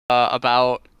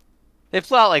about they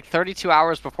flew out like 32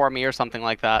 hours before me or something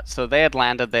like that. So they had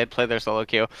landed, they had played their solo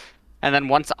queue. And then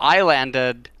once I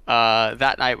landed,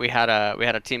 that night we had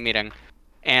a team meeting,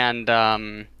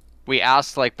 and we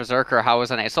asked like Berserker how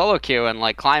was an A solo queue and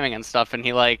like climbing and stuff, and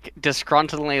he like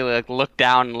disgruntledly like looked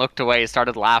down and looked away,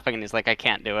 started laughing, and he's like, I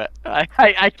can't do it. I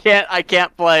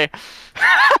can't play.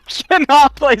 I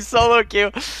cannot play solo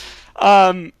queue.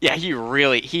 Yeah, he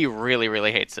really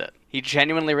hates it. He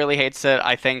genuinely really hates it.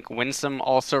 I think Winsome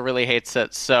also really hates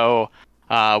it. So,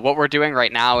 what we're doing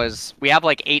right now is we have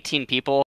like 18 people